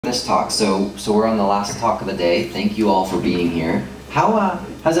this talk. So we're on the last talk of the day. Thank you all for being here.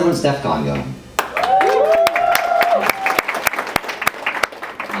 How's everyone's DEF CON going?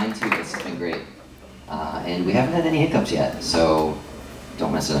 Mine too. This has been great. And we haven't had any hiccups yet, so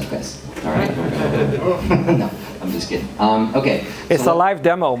don't mess it up, guys. All right? No, I'm just kidding. Okay. It's a live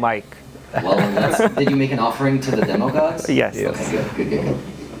demo, Mike. Well, did you make an offering to the demo gods? Yes. Okay, good.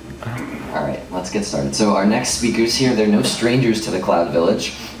 All right, let's get started. So our next speakers here, they're no strangers to the Cloud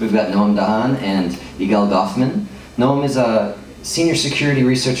Village. We've got Noam Dahan and Igal Gofman. Noam is a senior security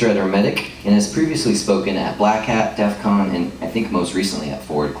researcher at Hermetic and has previously spoken at Black Hat, DEF CON, and I think most recently at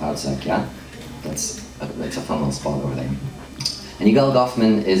Forward CloudSec, yeah? That's a fun little spot over there. And Igal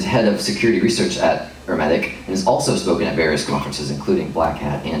Gofman is head of security research at Hermetic and has also spoken at various conferences, including Black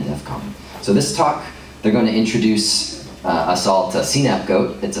Hat and DEF CON. So this talk, they're going to introduce us all to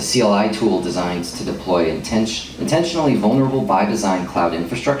CNAPPGoat. It's a CLI tool designed to deploy intentionally vulnerable by design cloud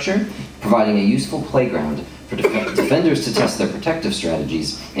infrastructure, providing a useful playground for defenders to test their protective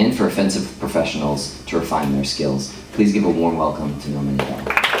strategies and for offensive professionals to refine their skills. Please give a warm welcome to Noam and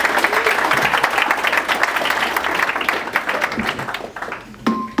Igal.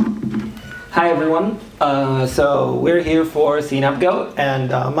 Hi everyone. So we're here for CNAPPGoat, and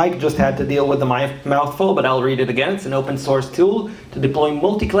Mike just had to deal with the mouthful, but I'll read it again. It's an open source tool to deploy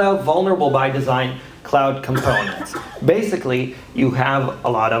multi-cloud vulnerable by design cloud components. Basically, you have a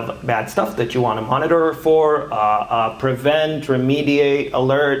lot of bad stuff that you want to monitor for, prevent, remediate,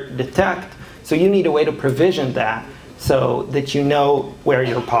 alert, detect. So you need a way to provision that so that you know where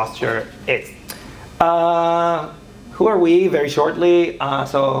your posture is. Who are we? Very shortly.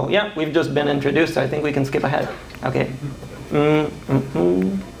 So yeah, we've just been introduced, so I think we can skip ahead. Okay.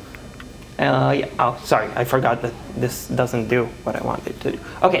 Yeah. Oh, sorry, I forgot that this doesn't do what I wanted to do.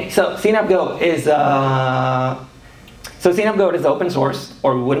 Okay, so CNAPPGoat is open source,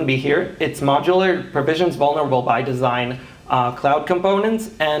 or we wouldn't be here. It's modular, provisions vulnerable by design cloud components,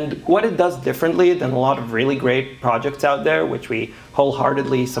 and what it does differently than a lot of really great projects out there, which we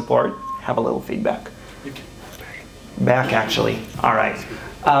wholeheartedly support. Have a little feedback. Back, actually. All right.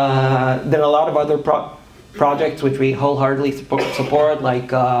 There are a lot of other projects which we wholeheartedly support, like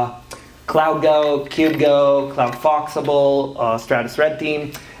CloudGo, KubeGo, CloudFoxable, Stratus Red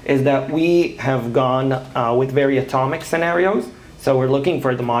Team, is that we have gone with very atomic scenarios. So we're looking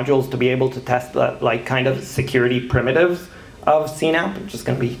for the modules to be able to test the kind of security primitives of CNAPP. I'm just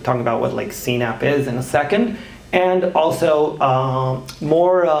going to be talking about what CNAPP is in a second. And also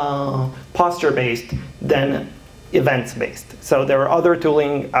more posture-based than events-based. So there are other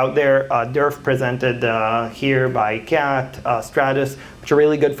tooling out there, DERF presented here by Cat, Stratus, which are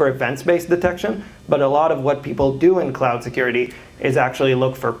really good for events-based detection, but a lot of what people do in cloud security is actually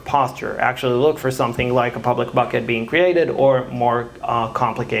look for posture, actually look for something like a public bucket being created or more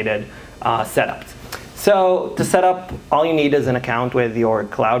complicated setups. So to set up, all you need is an account with your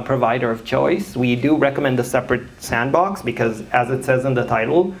cloud provider of choice. We do recommend a separate sandbox because, as it says in the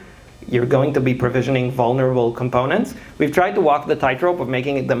title, you're going to be provisioning vulnerable components. We've tried to walk the tightrope of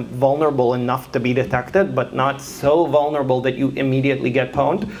making them vulnerable enough to be detected, but not so vulnerable that you immediately get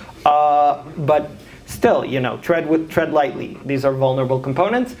pwned. But still, tread lightly. These are vulnerable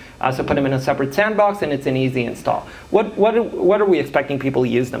components, so put them in a separate sandbox, and it's an easy install. What are we expecting people to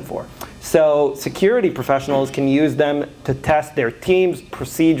use them for? So security professionals can use them to test their teams,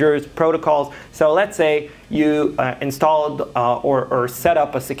 procedures, protocols. So let's say you installed or set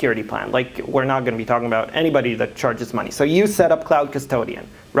up a security plan. We're not going to be talking about anybody that charges money. So you set up Cloud Custodian,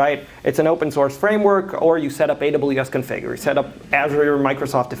 right? It's an open source framework, or you set up AWS Config, or you set up Azure or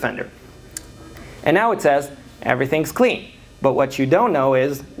Microsoft Defender. And now it says everything's clean. But what you don't know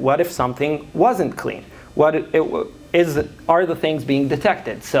is, what if something wasn't clean? Are the things being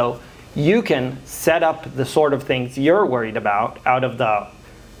detected? So you can set up the sort of things you're worried about out of the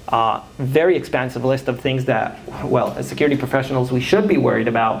very expansive list of things that, well, as security professionals, we should be worried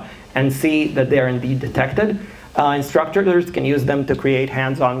about, and see that they're indeed detected. Instructors can use them to create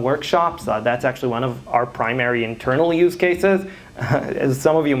hands-on workshops. That's actually one of our primary internal use cases. As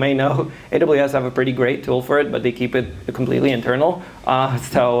some of you may know, AWS have a pretty great tool for it, but they keep it completely internal.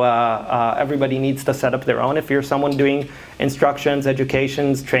 So everybody needs to set up their own. If you're someone doing instructions,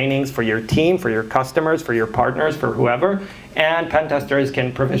 educations, trainings for your team, for your customers, for your partners, for whoever, and pen testers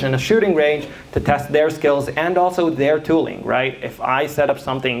can provision a shooting range to test their skills and also their tooling, right? If I set up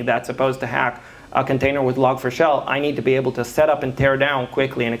something that's supposed to hack a container with Log4Shell, I need to be able to set up and tear down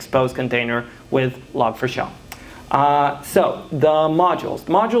quickly an exposed container with Log4Shell. So the modules.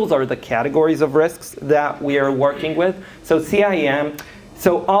 Modules are the categories of risks that we are working with. So CIEM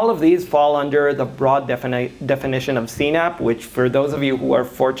So all of these fall under the broad definition of CNAPP, which for those of you who are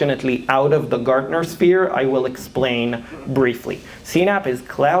fortunately out of the Gartner sphere, I will explain briefly. CNAPP is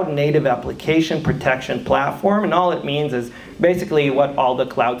Cloud Native Application Protection Platform, and all it means is basically what all the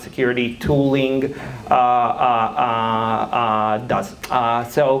cloud security tooling does.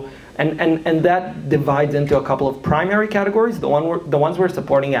 And that divides into a couple of primary categories. The ones we're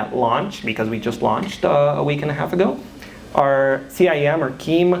supporting at launch, because we just launched a week and a half ago, are CIEM or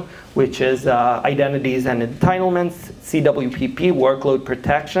KEEM, which is identities and entitlements, CWPP, workload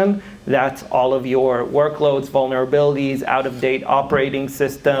protection. That's all of your workloads, vulnerabilities, out-of-date operating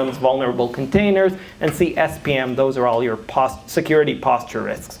systems, vulnerable containers, and CSPM, those are all your security posture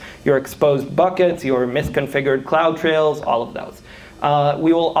risks. Your exposed buckets, your misconfigured cloud trails, all of those.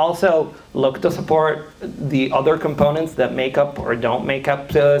 We will also look to support the other components that make up or don't make up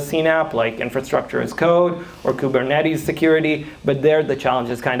CNAPP, like infrastructure as code or Kubernetes security, but there the challenge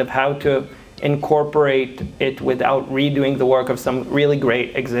is kind of how to incorporate it without redoing the work of some really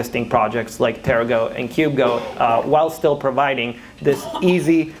great existing projects like TerraGoat and KubeGoat, while still providing this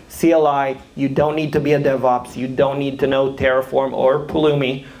easy CLI. You don't need to be a DevOps, you don't need to know Terraform or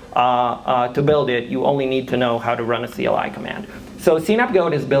Pulumi to build it, you only need to know how to run a CLI command. So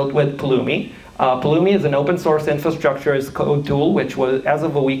CNAPPGoat is built with Pulumi. Pulumi is an open source infrastructure as code tool, which was, as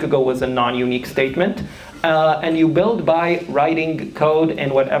of a week ago, was a non-unique statement. And you build by writing code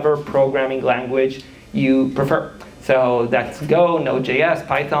in whatever programming language you prefer. So that's Go, Node.js,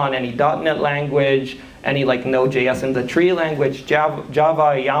 Python, any .NET language, any like Node.js in the tree language, Java,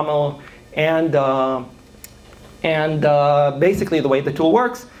 YAML, and basically the way the tool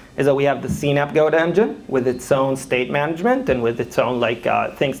works is that we have the CNAPPGoat engine with its own state management and with its own like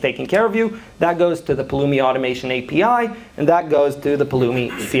things taking care of you. That goes to the Pulumi automation API, and that goes to the Pulumi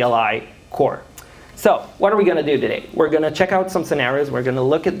CLI core. So what are we going to do today? We're going to check out some scenarios. We're going to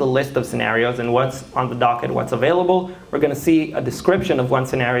look at the list of scenarios and what's on the docket, what's available. We're going to see a description of one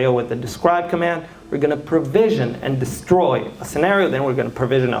scenario with the describe command. We're going to provision and destroy a scenario. Then we're going to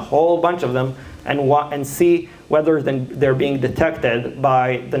provision a whole bunch of them and see whether they're being detected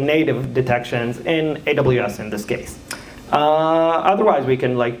by the native detections in AWS in this case. Otherwise, we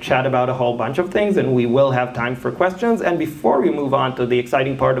can like chat about a whole bunch of things, and we will have time for questions. And before we move on to the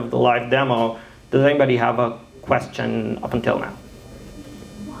exciting part of the live demo, does anybody have a question up until now?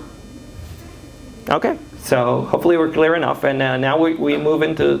 Okay, so hopefully we're clear enough, and now we move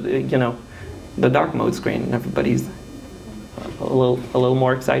into the dark mode screen, and everybody's a little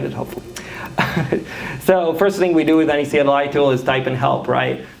more excited, hopefully. So first thing we do with any CLI tool is type in help,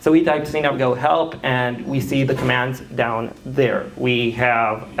 right? So we type CNAPPGoat help, and we see the commands down there. We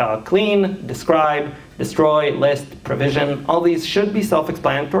have clean, describe, destroy, list, provision. All these should be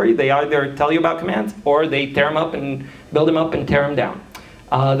self-explanatory. They either tell you about commands, or they tear them up and build them up and tear them down.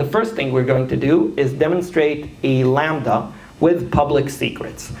 The first thing we're going to do is demonstrate a Lambda with public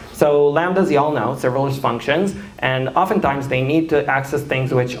secrets. So lambdas, you all know, serverless functions, and oftentimes they need to access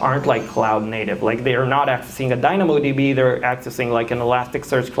things which aren't like cloud native. Like they're not accessing a DynamoDB, they're accessing like an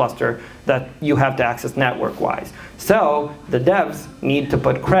Elasticsearch cluster that you have to access network-wise. So the devs need to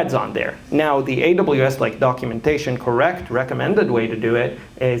put creds on there. Now the AWS like documentation correct recommended way to do it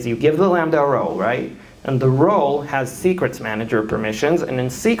is you give the Lambda a role, right? And the role has secrets manager permissions, and in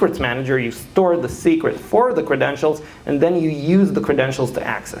secrets manager you store the secret for the credentials, and then you use the credentials to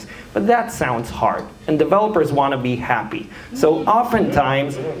access. But that sounds hard, and developers want to be happy. So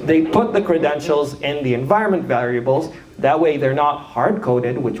oftentimes they put the credentials in the environment variables. That way they're not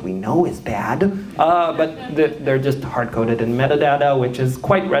hard-coded, which we know is bad, but they're just hard-coded in metadata, which is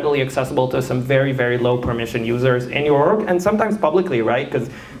quite readily accessible to some very, very low permission users in your org, and sometimes publicly, right? Because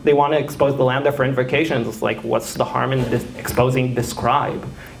they want to expose the Lambda for invocations. It's like, what's the harm in exposing describe?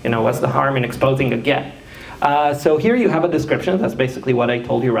 What's the harm in exposing a get? So here you have a description. That's basically what I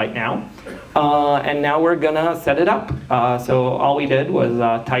told you right now. And now we're going to set it up. So all we did was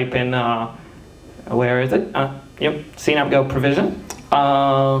type in, where is it? Yep, CNAPPGoat provision.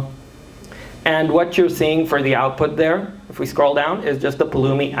 And what you're seeing for the output there, if we scroll down, is just the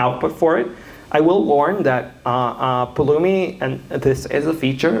Pulumi output for it. I will warn that Pulumi, and this is a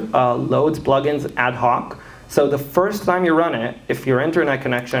feature, loads plugins ad hoc. So the first time you run it, if your internet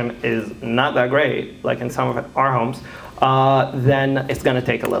connection is not that great, like in some of our homes, then it's going to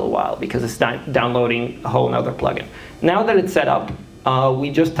take a little while because it's downloading a whole other plugin. Now that it's set up, we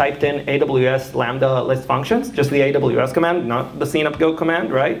just typed in AWS Lambda list functions, just the AWS command, not the CNAPPGoat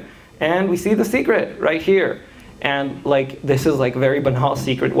command, right? And we see the secret right here. And like this is like very banal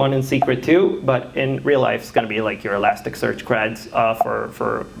secret 1 and secret 2, but in real life it's going to be like your Elasticsearch creds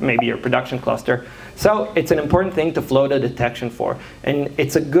for maybe your production cluster. So it's an important thing to float a detection for. And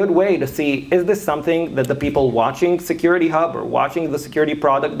it's a good way to see, is this something that the people watching Security Hub or watching the security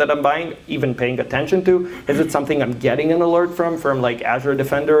product that I'm buying even paying attention to? Is it something I'm getting an alert from like Azure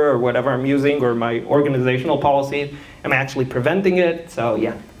Defender or whatever I'm using, or my organizational policies? Am I actually preventing it? So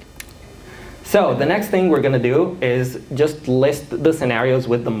yeah. So the next thing we're going to do is just list the scenarios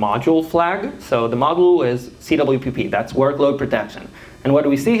with the module flag. So the module is CWPP, that's workload protection. And what do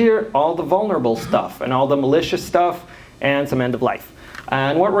we see here? All the vulnerable stuff and all the malicious stuff and some end of life.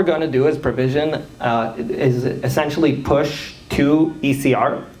 And what we're going to do is provision, is essentially push to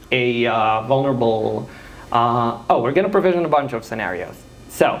ECR a vulnerable, we're going to provision a bunch of scenarios.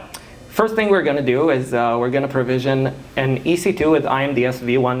 So first thing we're going to do is we're going to provision an EC2 with IMDS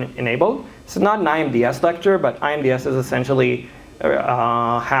v1 enabled. It's not an IMDS lecture, but IMDS is essentially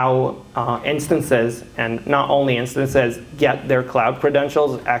how instances, and not only instances, get their cloud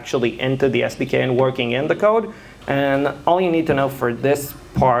credentials actually into the SDK and working in the code. And all you need to know for this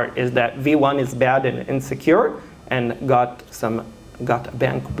part is that v1 is bad and insecure and got a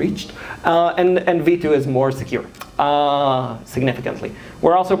bank breached, and v2 is more secure, significantly.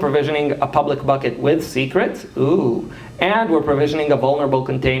 We're also provisioning a public bucket with secrets, and we're provisioning a vulnerable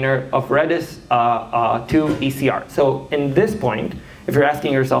container of Redis to ECR. So in this point, if you're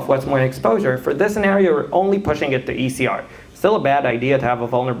asking yourself what's more exposure, for this scenario, we're only pushing it to ECR. Still a bad idea to have a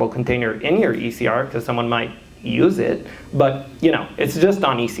vulnerable container in your ECR because someone might use it, but you know, it's just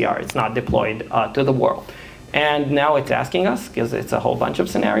on ECR. It's not deployed to the world. And now it's asking us, because it's a whole bunch of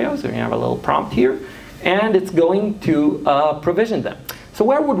scenarios, we have a little prompt here, and it's going to provision them. So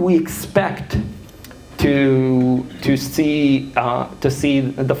where would we expect to see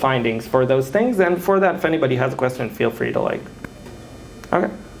the findings for those things? And for that, if anybody has a question, feel free to like. Okay.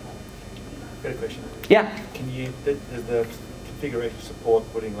 Got a question. Yeah. Does the configuration support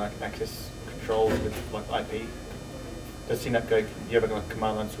putting like access controls with like IP? Does CNAPPGoat, you have a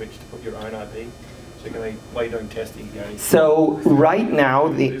command line switch to put your own IP? So while you're doing testing, so right now,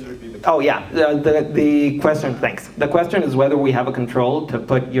 the question, thanks. The question is whether we have a control to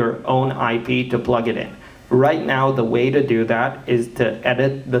put your own IP to plug it in. Right now, the way to do that is to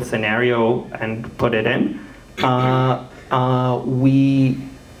edit the scenario and put it in.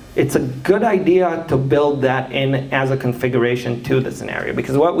 It's a good idea to build that in as a configuration to the scenario,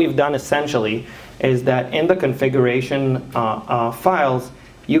 because what we've done essentially is that in the configuration files,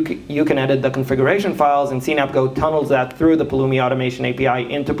 you can edit the configuration files, and CNAPPGoat tunnels that through the Pulumi automation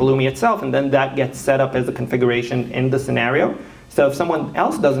API into Pulumi itself, and then that gets set up as a configuration in the scenario. So if someone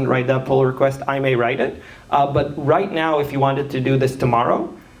else doesn't write that pull request, I may write it. But right now, if you wanted to do this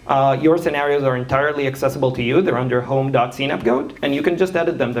tomorrow, your scenarios are entirely accessible to you. They're under home.cnappgoat, and you can just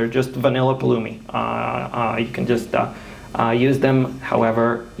edit them. They're just vanilla Pulumi. You can just use them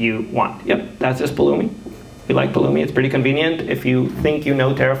however you want. Yep, that's just Pulumi. We like Pulumi. It's pretty convenient. If you think you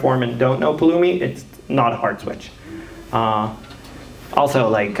know Terraform and don't know Pulumi, it's not a hard switch. Also,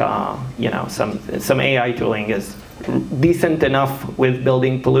 like you know, some AI tooling is decent enough with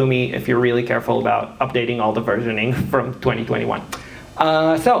building Pulumi if you're really careful about updating all the versioning from 2021.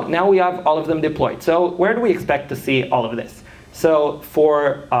 So now we have all of them deployed. So where do we expect to see all of this? So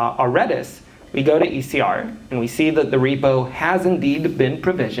for our Redis, we go to ECR and we see that the repo has indeed been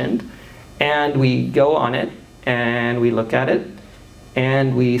provisioned, and we go on it and we look at it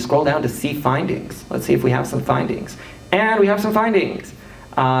and we scroll down to see findings. Let's see if we have some findings. And we have some findings.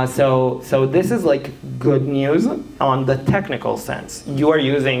 So this is like good news on the technical sense. You are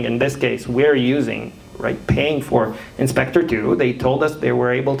using, in this case, we're using, right, paying for Inspector 2. They told us they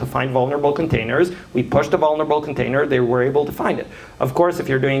were able to find vulnerable containers. We pushed a vulnerable container. They were able to find it. Of course, if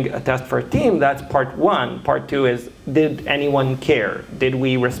you're doing a test for a team, that's part one. Part two is, did anyone care? Did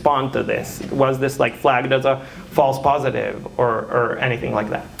we respond to this? Was this like flagged as a false positive or anything like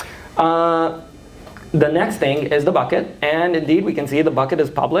that? The next thing is the bucket, and indeed we can see the bucket is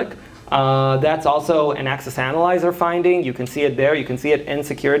public. That's also an access analyzer finding. You can see it there. You can see it in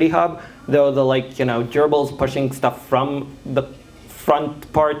Security Hub, though the gerbils pushing stuff from the front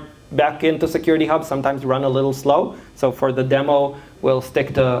part back into Security Hub sometimes run a little slow. So for the demo, we'll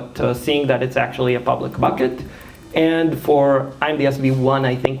stick to seeing that it's actually a public bucket. And for IMDS v1,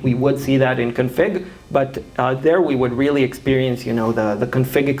 I think we would see that in config, but there we would really experience, the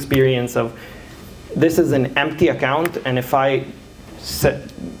config experience of, this is an empty account, and if I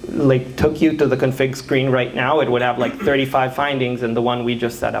took you to the config screen right now, it would have like 35 findings, and the one we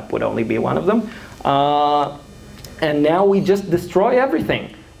just set up would only be one of them. And now we just destroy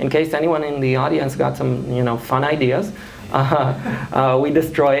everything. in case anyone in the audience got some fun ideas. We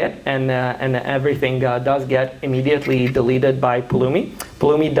destroy it, and everything does get immediately deleted by Pulumi.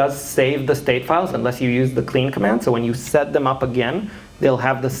 Pulumi does save the state files unless you use the clean command. So when you set them up again, they'll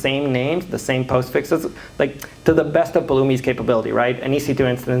have the same names, the same postfixes, like to the best of Pulumi's capability, right? An EC2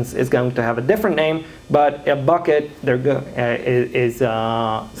 instance is going to have a different name, but a bucket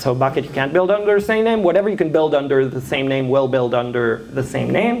so bucket you can't build under the same name. Whatever you can build under the same name will build under the same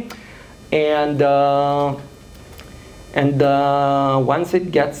name, and once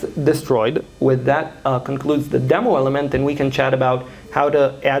it gets destroyed, with that concludes the demo element, and we can chat about how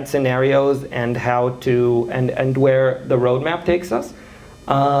to add scenarios and how to and where the roadmap takes us.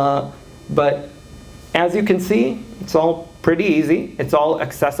 But as you can see, it's all pretty easy. It's all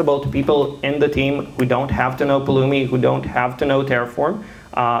accessible to people in the team who don't have to know Pulumi, who don't have to know Terraform.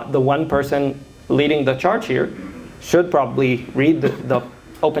 The one person leading the charge here should probably read the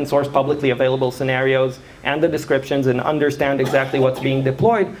open source publicly available scenarios and the descriptions and understand exactly what's being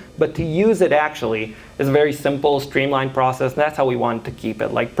deployed, but to use it actually is a very simple, streamlined process, and that's how we want to keep it,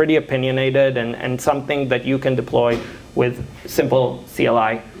 like pretty opinionated and something that you can deploy with simple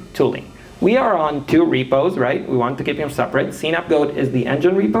CLI tooling. We are on 2 repos, right? We want to keep them separate. CNAPPGoat is the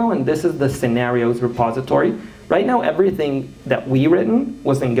engine repo, and this is the scenarios repository. Right now, everything that we written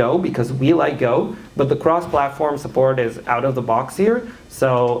was in Go because we like Go, but the cross-platform support is out of the box here.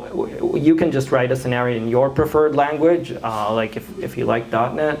 So you can just write a scenario in your preferred language. Like if you like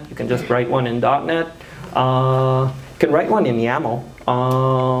 .NET, you can just write one in .NET. You can write one in YAML.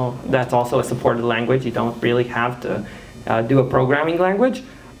 That's also a supported language. You don't really have to do a programming language.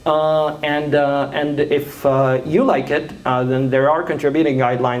 And if you like it, then there are contributing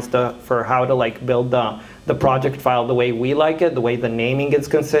guidelines for how to build the project file the way we like it, the way the naming is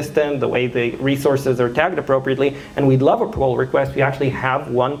consistent, the way the resources are tagged appropriately. And we'd love a pull request. We actually have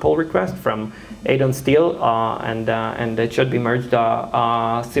one pull request from Adon Steele, and it should be merged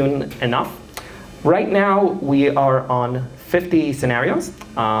soon enough. Right now, we are on 50 scenarios,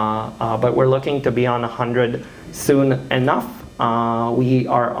 but we're looking to be on 100 soon enough. We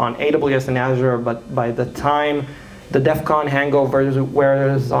are on AWS and Azure, but by the time the DEF CON hangover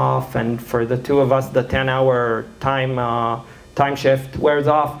wears off, and for the 2 of us, the 10-hour time shift wears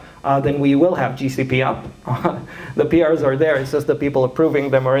off, then we will have GCP up. The PRs are there. It's just the people approving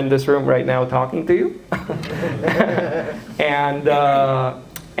them are in this room right now talking to you. And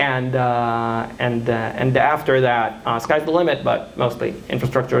after that, sky's the limit, but mostly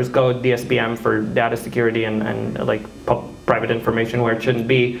infrastructure as code, DSPM for data security and private information where it shouldn't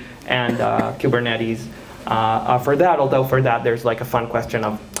be, and Kubernetes for that. Although for that, there's a fun question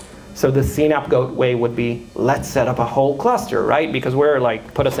of, so the CNAPPGoat way would be, let's set up a whole cluster, right? Because we're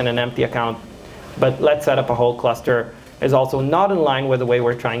put us in an empty account, but let's set up a whole cluster is also not in line with the way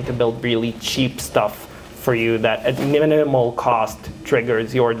we're trying to build really cheap stuff for you that at minimal cost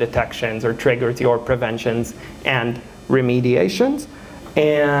triggers your detections or triggers your preventions and remediations.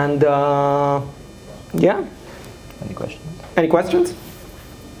 And yeah. Any questions? Any questions?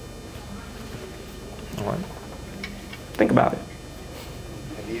 All right. Think about it.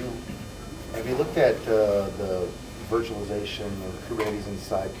 Have you looked at the virtualization of Kubernetes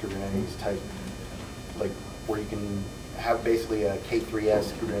inside Kubernetes type, where you can have basically a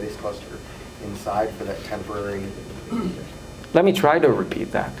K3S Kubernetes cluster inside for that temporary? Let me try to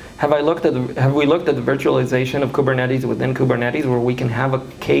repeat that. Have we looked at the virtualization of Kubernetes within Kubernetes where we can have a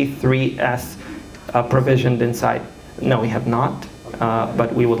K3S provisioned inside? No, we have not,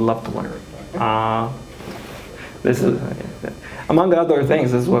 but we would love to learn. This is, among other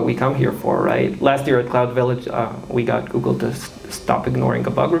things, this is what we come here for, right? Last year at Cloud Village, we got Google to stop ignoring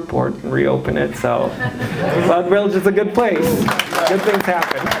a bug report and reopen it. So Cloud Village is a good place. Good things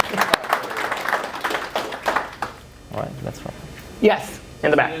happen. All right, that's fine. Yes,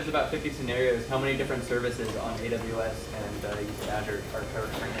 in the back. There's about 50 scenarios. How many different services on AWS and Azure are covered?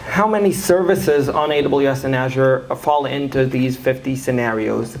 How many services on AWS and Azure fall into these 50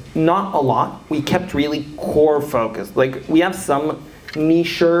 scenarios? Not a lot. We kept really core focused. We have some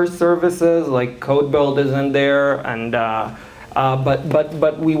niche services, like code build is in there, and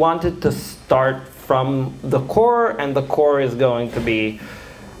but we wanted to start from the core, and the core is going to be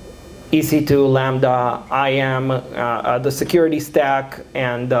EC2, Lambda, IAM, the security stack,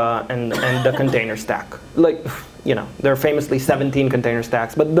 and the container stack. There are famously 17 container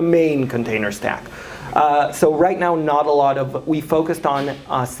stacks, but the main container stack. So right now, not a lot of, we focused on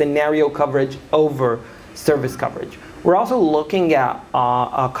scenario coverage over service coverage. We're also looking at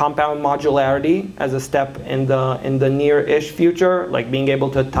compound modularity as a step in the near-ish future, like being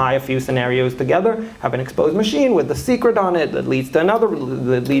able to tie a few scenarios together, have an exposed machine with the secret on it that leads to another,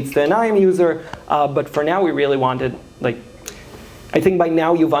 that leads to an IAM user. But for now, we really wanted, like, I think by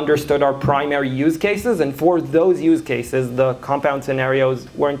now you've understood our primary use cases, and for those use cases, the compound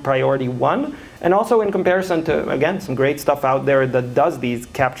scenarios weren't priority one. And also in comparison to, again, some great stuff out there that does these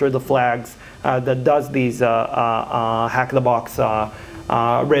capture the flags, that does these hack the box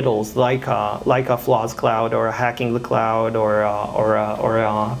riddles, like a flaws cloud or a hacking the cloud or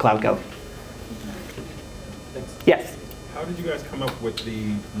a cloud code. Thanks. Yes. How did you guys come up with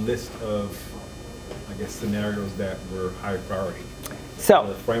the list of, I guess, scenarios that were high priority? So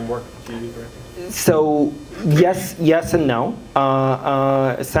The framework you used or anything? So yes and no.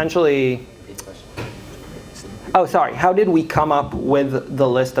 Essentially. Oh, sorry. How did we come up with the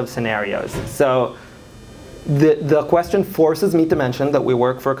list of scenarios? So the question forces me to mention that we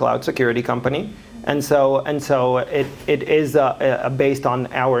work for a cloud security company. And so it is based on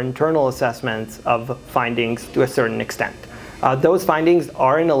our internal assessments of findings to a certain extent. Those findings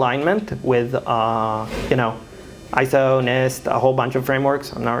are in alignment with, ISO, NIST, a whole bunch of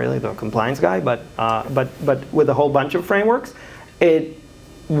frameworks. I'm not really the compliance guy, but with a whole bunch of frameworks, it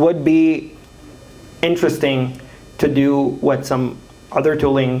would be interesting to do what some other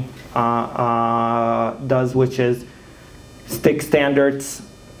tooling does, which is stick standards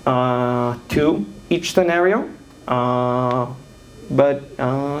to each scenario. Yeah,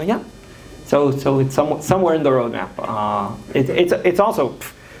 so it's somewhere in the roadmap. It's also,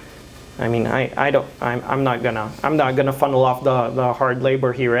 I mean, I'm not gonna funnel off the hard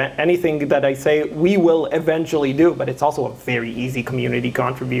labor here. Anything that I say we will eventually do, but it's also a very easy community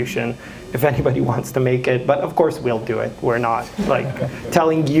contribution if anybody wants to make it. But of course we'll do it. We're not like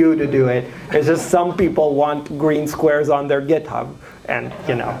telling you to do it. It's just some people want green squares on their GitHub, and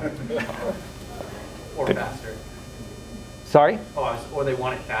Or faster. Sorry? Or they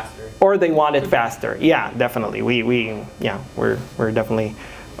want it faster. Or they want it faster. Yeah, definitely. We're definitely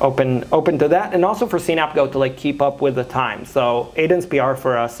open to that, and also for CNAPPGoat to like keep up with the time. So Aidan's PR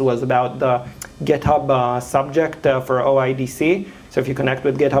for us was about the GitHub subject for OIDC. So if you connect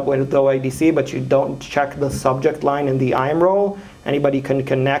with GitHub with OIDC, but you don't check the subject line in the IAM role, anybody can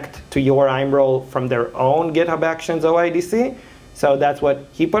connect to your IAM role from their own GitHub Actions OIDC. So that's what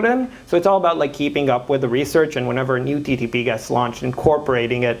he put in. So it's all about like keeping up with the research, and whenever a new TTP gets launched,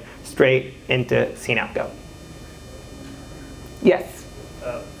 incorporating it straight into CNAPPGoat. Yes.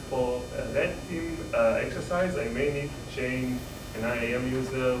 For a red team exercise, I may need to chain an IAM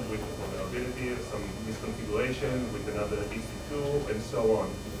user with vulnerability, some misconfiguration with another EC2, and so on.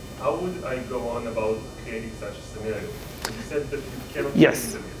 How would I go on about creating such a scenario? You said that you cannot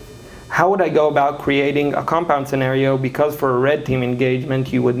Yes. How would I go about creating a compound scenario? Because for a red team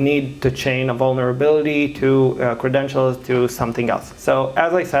engagement, you would need to chain a vulnerability to credentials to something else. So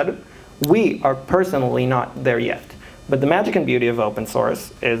as I said, we are personally not there yet. But the magic and beauty of open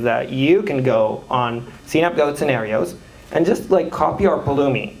source is that you can go on CNAPPGoat scenarios and just like copy our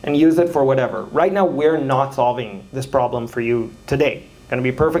Pulumi and use it for whatever. Right now, we're not solving this problem for you today, gonna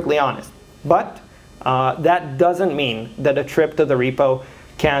be perfectly honest. But that doesn't mean that a trip to the repo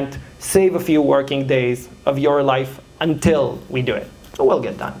can't save a few working days of your life until we do it. So we'll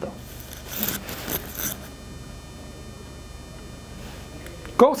get done though.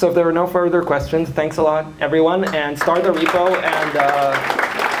 Cool, so if there are no further questions, thanks a lot, everyone, and start the repo, and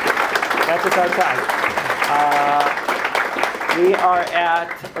that's just our tag. We are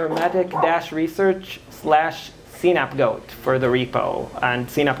at hermetic-research/CNAPPGoat for the repo, and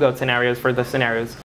CNAPPGoat scenarios for the scenarios.